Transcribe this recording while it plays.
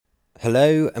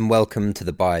Hello and welcome to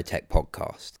the Biotech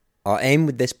podcast. Our aim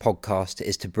with this podcast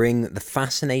is to bring the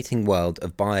fascinating world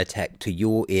of biotech to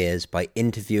your ears by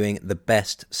interviewing the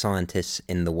best scientists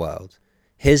in the world.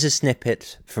 Here's a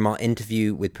snippet from our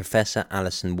interview with Professor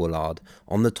Alison Woolard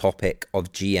on the topic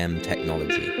of GM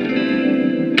technology.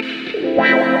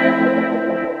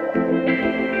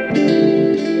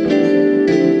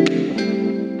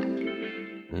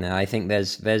 No, I think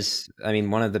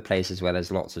one of the places where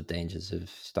there's lots of dangers of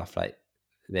stuff like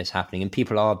this happening, and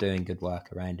people are doing good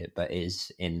work around it, but it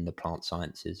is in the plant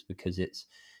sciences because it's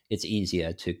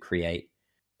easier to create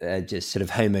just sort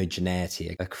of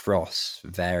homogeneity across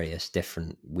various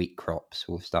different wheat crops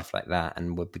or stuff like that.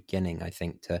 And we're beginning, I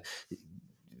think, to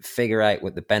figure out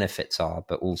what the benefits are,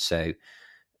 but also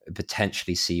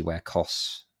potentially see where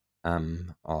costs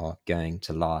are going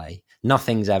to lie.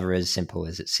 Nothing's ever as simple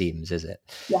as it seems, is it?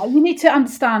 Yeah, you need to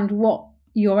understand what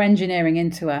you're engineering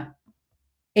into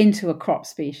a crop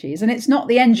species, and it's not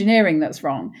the engineering that's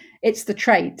wrong, it's the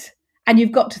trait. And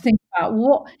you've got to think about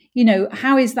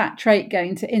how is that trait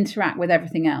going to interact with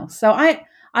everything else. So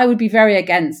I would be very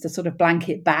against a sort of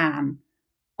blanket ban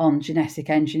on genetic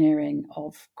engineering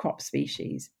of crop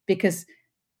species, because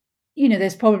there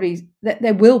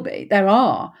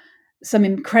are some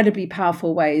incredibly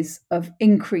powerful ways of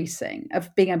being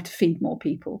able to feed more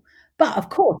people. But of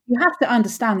course, you have to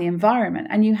understand the environment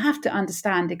and you have to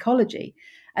understand ecology.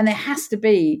 And there has to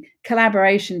be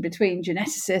collaboration between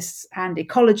geneticists and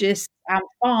ecologists and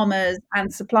farmers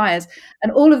and suppliers.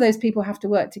 And all of those people have to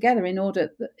work together in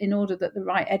order that the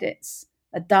right edits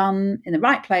are done in the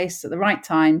right place at the right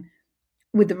time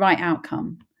with the right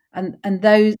outcome. And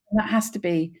that has to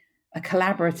be a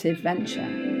collaborative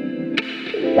venture.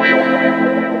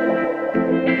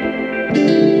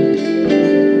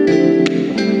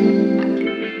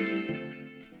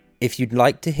 If you'd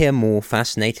like to hear more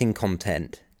fascinating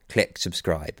content, click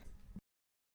subscribe.